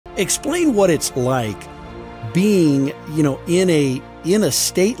Explain what it's like being, you know, in a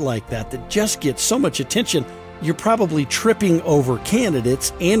state like that just gets so much attention. You're probably tripping over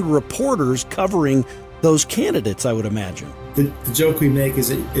candidates and reporters covering those candidates, I would imagine. The joke we make is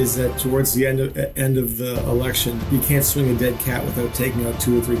that towards the end of the election, you can't swing a dead cat without taking out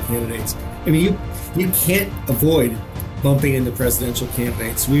 2 or 3 candidates. I mean, you can't avoid bumping into presidential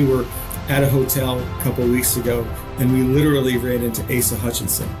candidates. We were at a hotel a couple of weeks ago, and we literally ran into Asa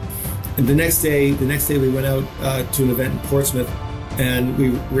Hutchinson. And the next day we went out to an event in Portsmouth, and we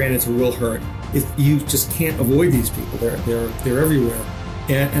ran into Will Hurd. You just can't avoid these people. They're everywhere.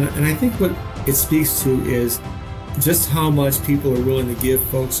 And I think what it speaks to is just how much people are willing to give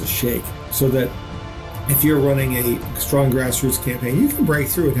folks a shake, so that if you're running a strong grassroots campaign, you can break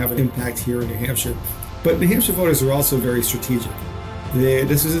through and have an impact here in New Hampshire. But New Hampshire voters are also very strategic.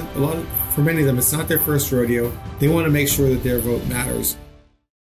 For many of them, it's not their first rodeo. They want to make sure that their vote matters.